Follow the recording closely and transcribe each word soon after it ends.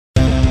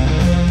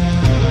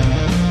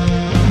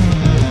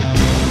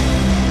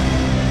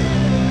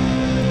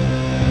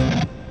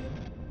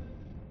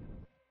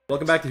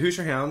Welcome back to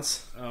Hoosier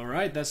Hounds. All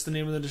right, that's the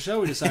name of the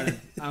show we decided.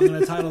 I'm going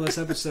to title this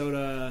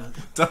episode...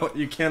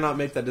 You cannot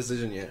make that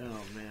decision yet.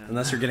 Oh, man.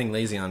 Unless you're getting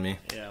lazy on me.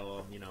 Yeah,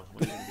 well, you know,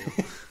 what are you going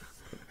to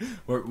do?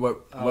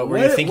 What were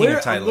you thinking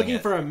of titling I'm looking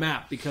it? for a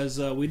map because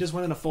we just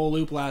went in a full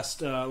loop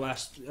last and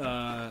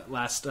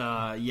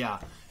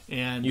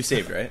You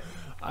saved, right?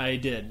 I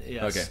did,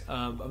 yes. Okay.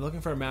 I'm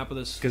looking for a map of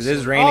this. Because it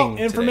is raining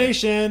Oh,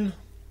 information!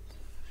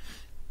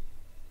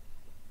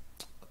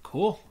 Today.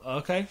 Cool,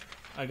 okay.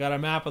 I got a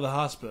map of the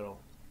hospital.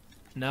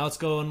 Now let's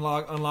go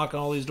unlock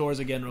all these doors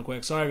again real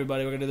quick. Sorry,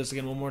 everybody. We're going to do this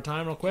again one more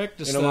time real quick.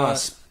 Just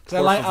because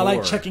I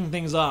like checking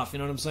things off. You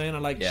know what I'm saying? I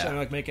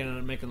like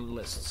making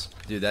lists.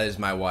 Dude, that is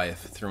my wife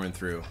through and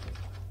through.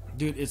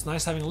 Dude, it's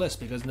nice having a list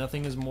because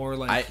nothing is more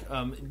like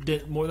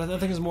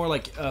nothing is more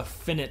like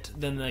finite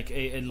than like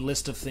a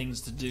list of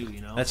things to do. You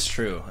know. That's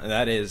true. And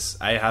that is,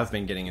 I have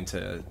been getting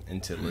into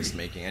list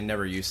making. I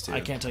never used to.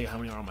 I can't tell you how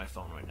many are on my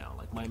phone right now.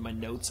 Like my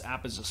notes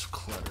app is just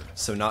cluttered.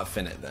 So not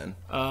finite then.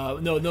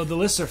 No, the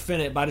lists are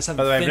finite, but I just haven't.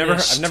 By the way,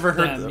 I've never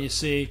heard them. You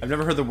see, I've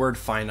never heard the word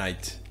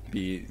finite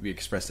be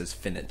expressed as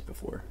finite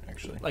before.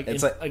 Actually,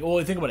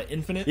 well, think about it,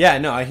 infinite. Yeah,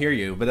 no, I hear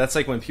you, but that's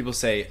like when people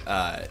say.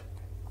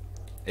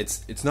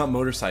 It's not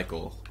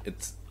motorcycle.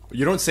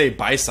 You don't say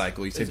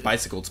bicycle. You say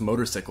bicycle. It's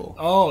motorcycle.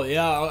 Oh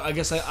yeah, I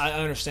guess I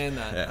understand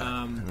that. Yeah.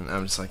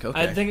 I'm just like,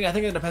 okay. I think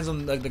it depends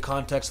on like the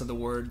context of the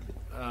word.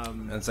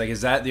 And it's like,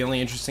 is that the only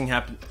interesting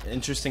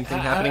thing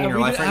happening in your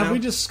life right now? Have we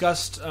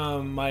discussed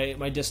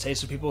my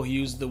distaste for people who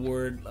use the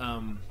word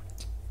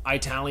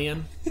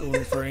Eye-Talian when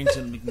referring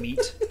to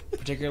meat,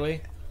 particularly?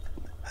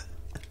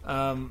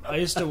 I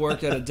used to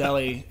work at a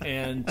deli,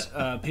 and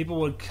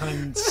people would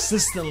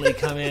consistently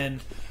come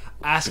in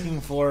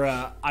asking for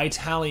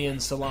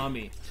Eye-Talian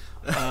salami,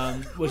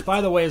 which,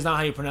 by the way, is not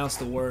how you pronounce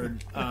the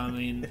word. I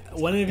mean,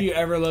 when have you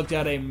ever looked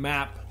at a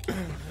map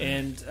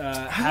and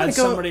had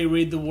somebody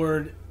read the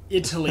word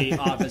Italy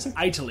off as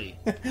Italy?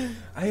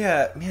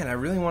 I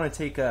really want to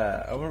take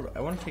I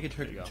want to take a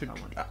trip to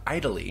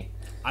Italy.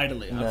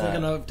 Italy. I'm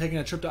thinking of taking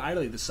a trip to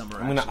Italy this summer.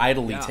 I'm going to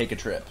idly take a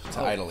trip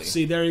to Italy.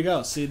 See, there you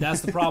go. See, that's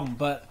the problem.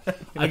 But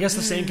I guess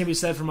the same can be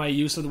said for my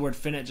use of the word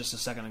finite just a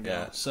second ago.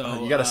 Yeah.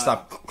 So you got to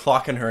stop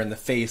clocking her in the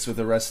face with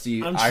a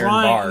rusty iron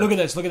bar. Look at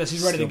this.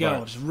 He's ready to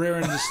go. Just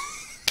rearing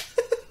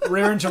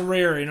to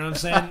rear. You know what I'm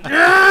saying?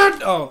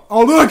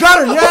 Oh, I got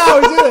her. Yeah,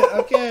 we did it.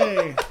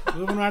 Okay,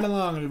 moving right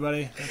along,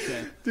 everybody.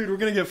 Okay, dude, we're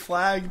gonna get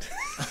flagged.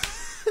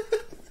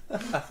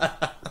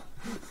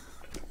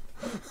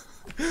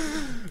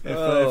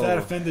 If that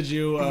offended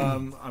you,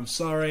 I'm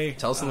sorry.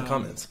 Tell us in the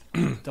comments.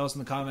 Tell us in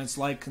the comments.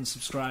 Like and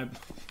subscribe,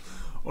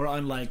 or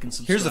unlike and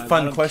subscribe. Here's a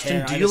fun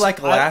question: do you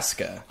like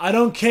Alaska? I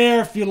don't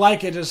care if you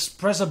like it. Just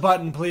press a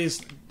button, please.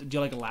 Do you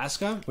like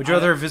Alaska? Would you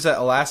rather visit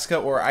Alaska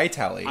or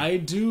Eye-Talian? I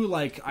do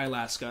like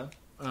Alaska.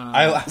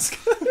 Alaska.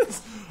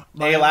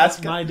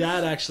 Alaska. My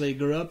dad actually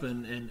grew up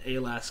in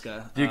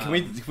Alaska. Dude, can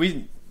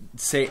we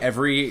say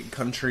every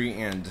country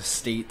and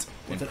state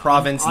and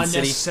province and city?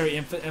 Unnecessary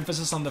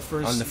emphasis on the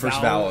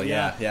first vowel.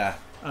 Yeah.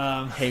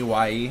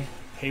 Hawaii.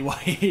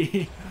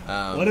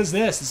 What is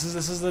this?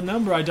 This is the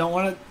number I don't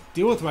want to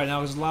deal with right now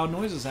because loud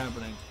noises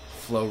happening.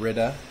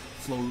 Florida.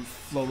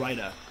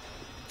 Florida.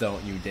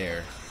 Don't you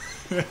dare.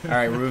 All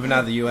right, we're moving out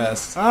of the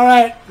U.S. All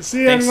right,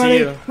 see you, everybody.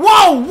 See you.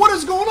 Whoa, what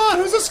is going on?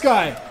 Who's this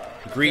guy?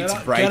 Brighting.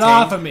 Get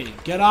off of me.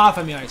 Get off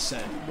of me, I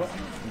said.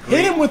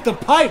 Hit him with the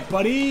pipe,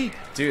 buddy.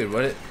 Dude,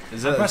 what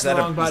is that? Is that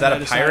a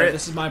pirate?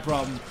 This is my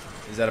problem.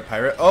 Is that a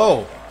pirate?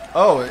 Oh,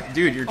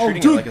 dude, you're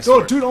treating it like a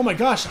sword. Oh my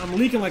gosh, I'm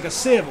leaking like a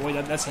sieve.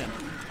 Wait, that's him.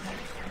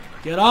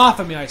 Get off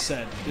of me, I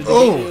said.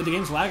 The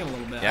game's lagging a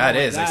little bit. Yeah, it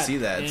is. I see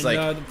that. It's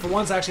like for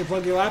once, I actually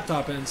plugged your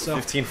laptop in. So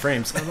 15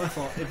 frames. Not my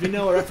fault. If you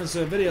know a reference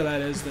to a video that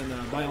is, then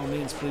by all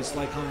means, please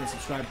like, comment, and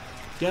subscribe.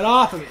 Get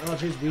off of me. Oh,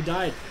 jeez, we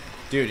died.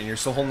 Dude, and you're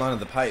still holding on to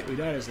the pipe. We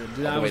died.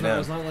 I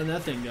was not letting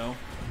that thing go.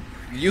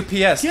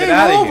 UPS, get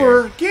out of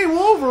here. Game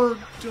over.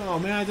 Oh,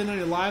 man, I didn't know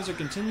your lives are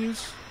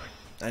continues.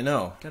 I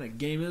know. What kind of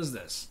game is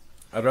this?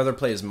 I'd rather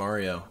play as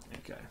Mario.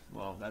 Okay,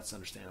 well, that's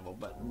understandable,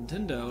 but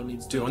Nintendo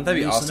needs to... Dude, wouldn't that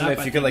be awesome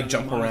if you could, like,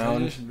 jump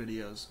around?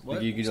 Videos. What?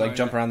 Like, you could, like,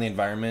 jump around the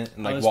environment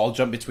and, like, wall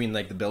jump between,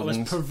 like, the buildings?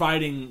 I was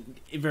providing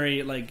a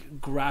very,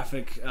 like,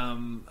 graphic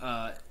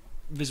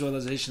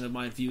visualization of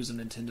my views on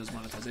Nintendo's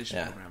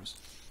monetization programs.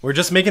 We're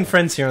just making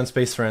friends here on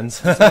Space Friends.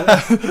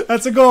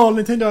 That's a goal.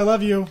 Nintendo, I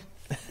love you.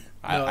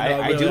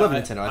 I do love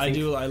Nintendo. I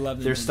love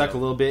Nintendo. They're stuck a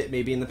little bit,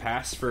 maybe in the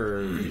past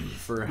for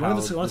how.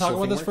 Want to talk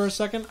about this for a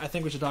second? I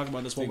think we should talk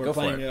about this while we're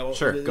playing.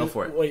 Sure, go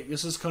for it. Wait,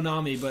 this is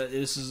Konami, but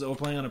we're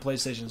playing on a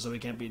PlayStation, so we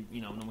can't be.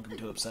 No one can be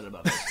too upset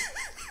about this.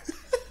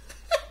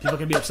 People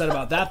can be upset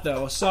about that,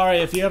 though. Sorry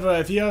if you're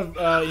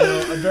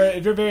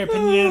very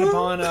opinionated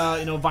upon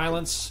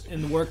violence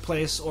in the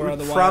workplace or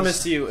otherwise.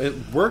 Promise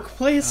you,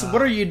 workplace.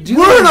 What are you doing?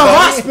 We're in a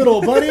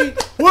hospital, buddy.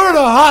 We're in a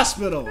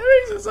hospital.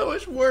 That makes it so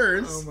much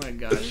worse. Oh my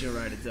gosh, you're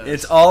right. It does.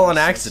 It's all an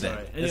accident.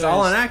 Anyways, it's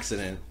all an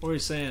accident. What were you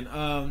saying?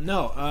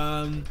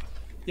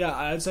 Yeah,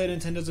 I'd say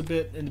Nintendo's a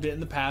bit in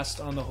the past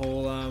on the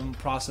whole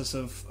process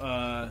of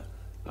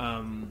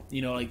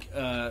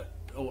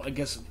I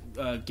guess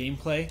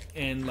gameplay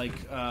and like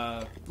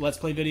let's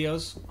play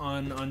videos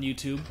on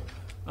YouTube.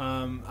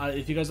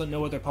 If you guys don't know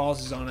what their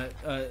policies on it,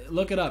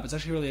 look it up. It's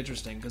actually really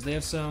interesting because they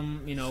have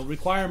some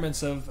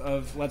requirements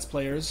of let's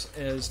players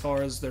as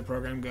far as their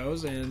program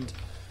goes, and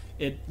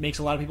it makes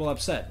a lot of people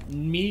upset.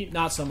 Me,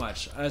 not so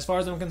much. As far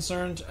as I'm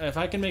concerned, if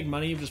I can make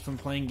money just from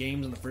playing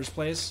games in the first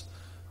place,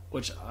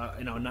 which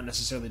I'm not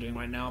necessarily doing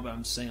right now, but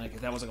I'm saying like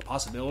if that was like a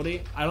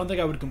possibility, I don't think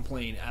I would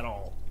complain at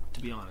all.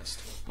 To be honest,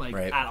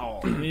 at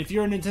all. I mean, if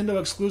you're a Nintendo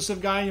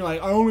exclusive guy and you're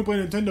like, I only play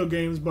Nintendo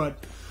games,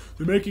 but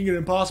they're making it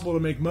impossible to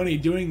make money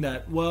doing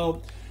that.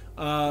 Well,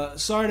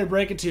 sorry to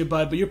break it to you,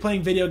 bud, but you're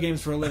playing video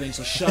games for a living,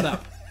 so shut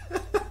up.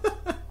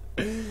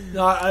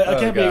 No, I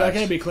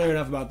can't be clear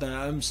enough about that.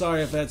 I'm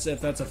sorry if that's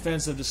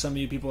offensive to some of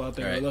you people out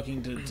there who are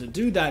looking to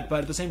do that, but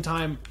at the same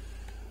time,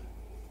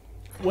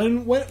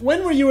 when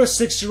were you a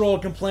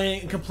 6-year-old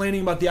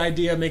complaining about the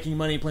idea of making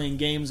money playing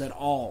games at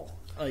all?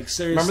 Like,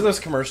 seriously. Remember those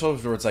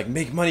commercials where it's like,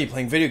 make money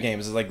playing video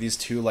games? It's like these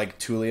two like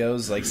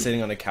Tulios like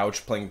sitting on a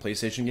couch playing a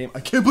PlayStation game.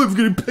 I can't believe I'm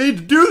getting paid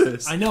to do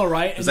this. I know,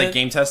 right? It's like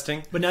game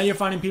testing. But now you're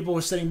finding people who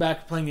are sitting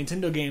back playing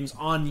Nintendo games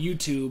on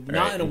YouTube,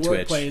 not in a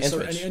workplace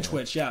or in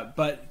Twitch,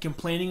 but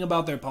complaining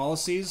about their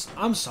policies.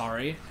 I'm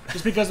sorry.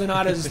 Just because they're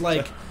not as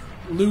like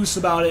loose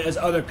about it as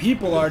other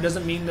people are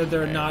doesn't mean that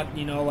they're not,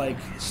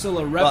 still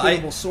a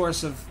reputable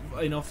source of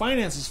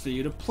finances for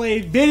you to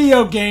play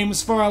video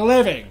games for a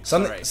living.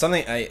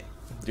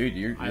 Dude,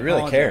 you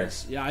really care.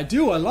 Yeah, I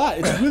do a lot.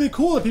 It's really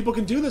cool that people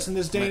can do this in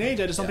this day and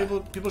age. I just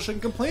don't people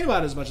shouldn't complain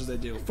about it as much as they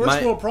do.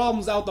 First world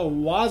problems out the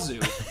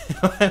wazoo.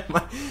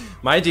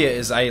 my idea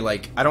is I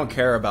don't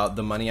care about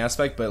the money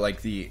aspect, but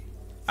like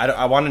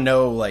I want to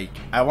know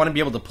I want to be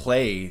able to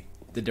play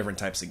the different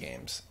types of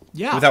games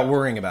without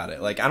worrying about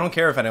it. Like I don't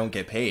care if I don't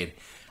get paid.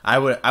 I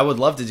would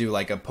love to do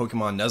like a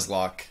Pokemon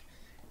Nuzlocke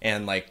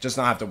and just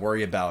not have to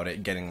worry about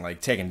it getting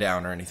taken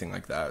down or anything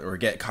like that, or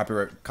get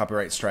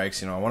copyright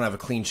strikes. I want to have a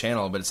clean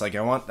channel, but it's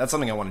that's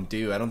something I want to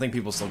do. I don't think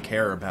people still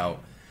care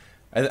about.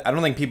 I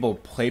don't think people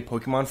play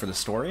Pokemon for the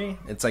story.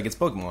 It's it's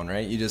Pokemon,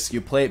 right? You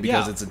play it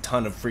because it's a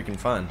ton of freaking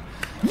fun.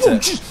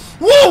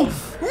 Whoa!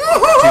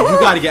 Dude, you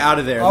got to get out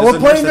of there. We're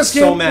playing this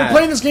game. We're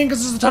playing this game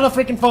because it's a ton of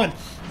freaking fun.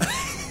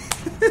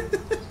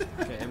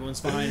 Okay, everyone's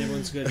fine.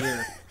 Everyone's good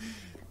here.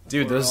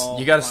 Dude,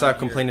 you got to stop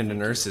complaining to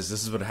nurses.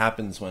 This is what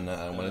happens when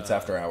it's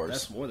after hours.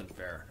 That's more than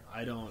fair.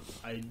 I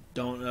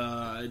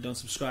don't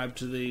subscribe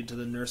to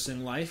the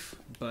nursing life,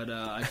 but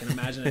I can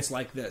imagine it's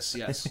like this.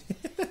 Yes.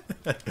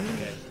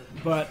 Okay,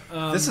 but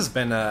this has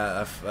been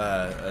a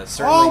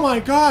certainly. Oh my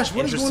gosh!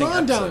 What is going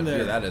on down there?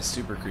 Yeah, that is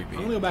super creepy.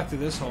 I'm gonna go back to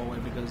this hallway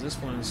because this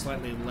one is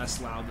slightly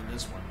less loud than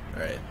this one.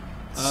 All right.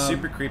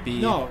 Super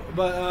creepy. No,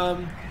 but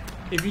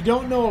if you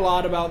don't know a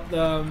lot about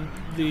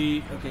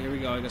okay, here we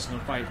go. I guess I'm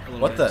gonna fight a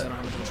little bit. I don't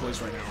have much of a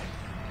choice right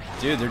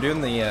now. Dude, they're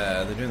doing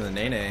the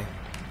nay.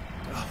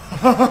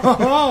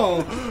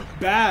 Oh,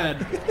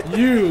 bad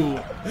you,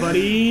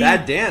 buddy.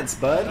 Bad dance,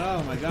 bud.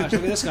 Oh my gosh,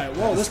 look at this guy.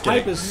 Whoa, this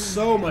pipe is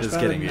so much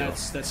better than that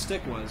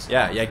stick was.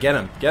 Yeah, get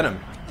him.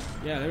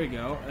 Yeah, there we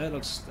go. That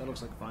looks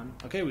like fun.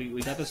 Okay,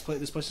 we got this place.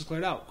 This place is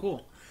cleared out.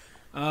 Cool.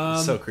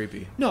 It's so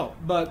creepy. No,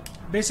 but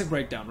basic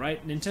breakdown,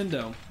 right?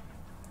 Nintendo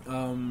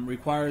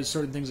requires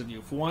certain things of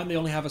you. For one, they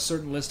only have a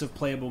certain list of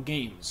playable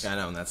games. I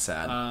know, and that's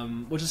sad.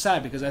 Which is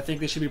sad because I think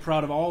they should be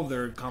proud of all of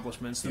their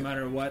accomplishments, no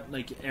matter what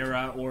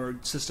era or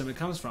system it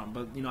comes from.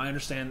 But I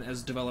understand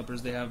as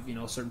developers they have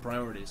certain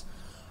priorities.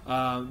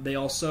 They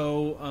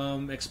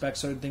also expect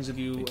certain things of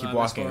you. Keep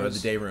walking. Go to the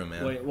day room,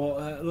 man. Wait,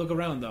 look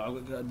around though.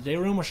 The day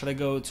room, or should I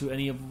go to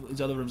any of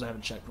these other rooms I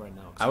haven't checked right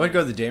now? I would go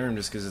to the day room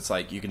just because it's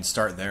you can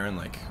start there and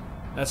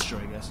That's true,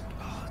 I guess.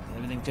 Oh,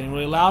 everything's getting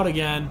really loud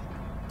again.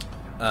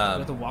 You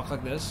have to walk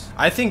like this.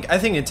 I think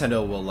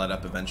Nintendo will let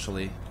up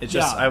eventually. It's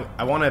just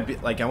I want to be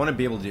I want to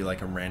be able to do a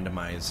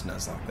randomized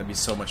Nuzlocke. That'd be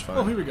so much fun.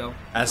 Oh, here we go.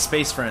 As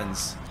space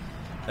friends,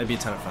 that'd be a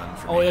ton of fun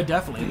for me. Oh yeah,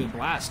 definitely, it'd be a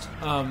blast.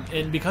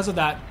 And because of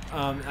that,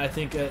 I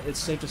think it's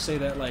safe to say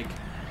that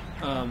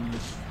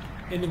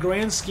in the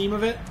grand scheme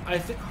of it, I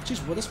think. Oh,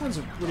 geez, well, this one's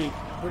pretty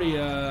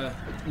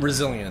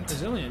resilient.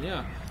 Resilient,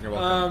 yeah. You're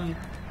welcome.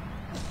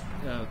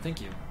 Thank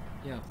you.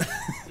 Yeah.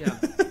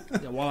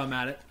 While I'm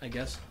at it, I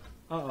guess.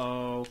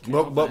 Uh-oh.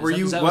 What were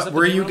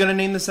you gonna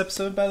name this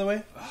episode, by the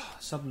way?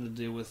 Something to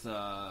do with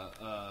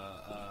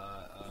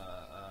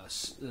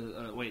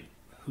wait,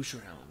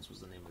 Hoosier Hounds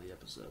was the name of the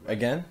episode. Right?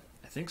 Again?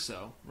 I think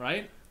so,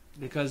 right?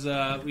 Because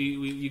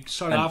you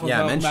started off with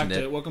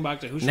welcome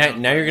back to Hoosier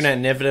Hounds. Now you're gonna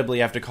inevitably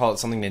have to call it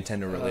something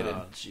Nintendo related.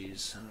 Oh,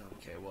 jeez.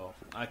 Okay, well,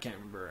 I can't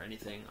remember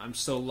anything. I'm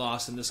so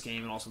lost in this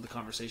game, and also the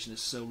conversation is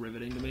so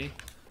riveting to me.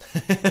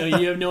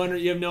 You have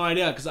no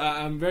idea, because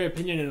I'm very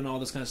opinionated on all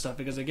this kind of stuff.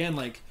 Because again,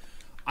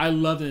 I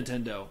love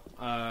Nintendo.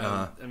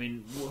 I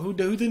mean, who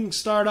didn't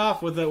start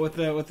off with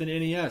an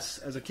NES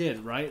as a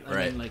kid, right?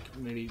 I mean,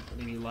 maybe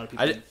a lot of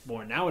people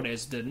born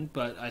nowadays didn't,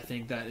 but I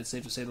think that it's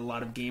safe to say that a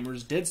lot of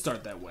gamers did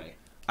start that way.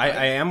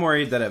 I am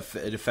worried that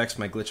it affects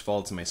my glitch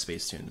vaults and my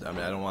space tunes. I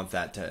mean, I don't want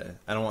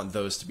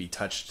those to be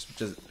touched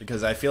just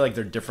because I feel like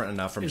they're different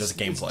enough from just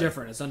gameplay. It's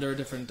different. It's under a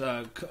different.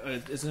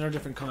 It's under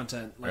different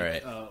content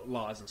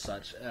laws and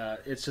such.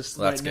 It's just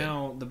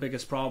now the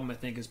biggest problem I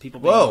think is people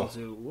being able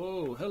to.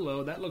 Whoa,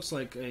 hello, that looks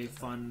like a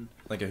fun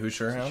like a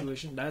Hoosier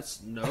situation.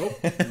 That's nope.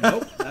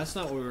 That's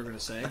not what we were going to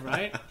say,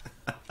 right?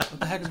 What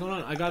the heck is going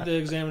on? I got the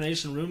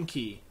examination room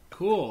key.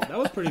 Cool. That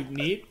was pretty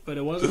neat, but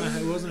it wasn't a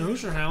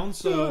Hoosier Hound,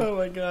 so... Oh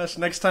my gosh.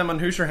 Next time on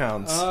Hoosier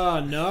Hounds.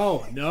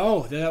 No.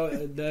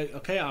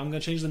 Okay, I'm going to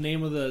change the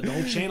name of the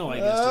whole channel, I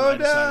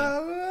guess.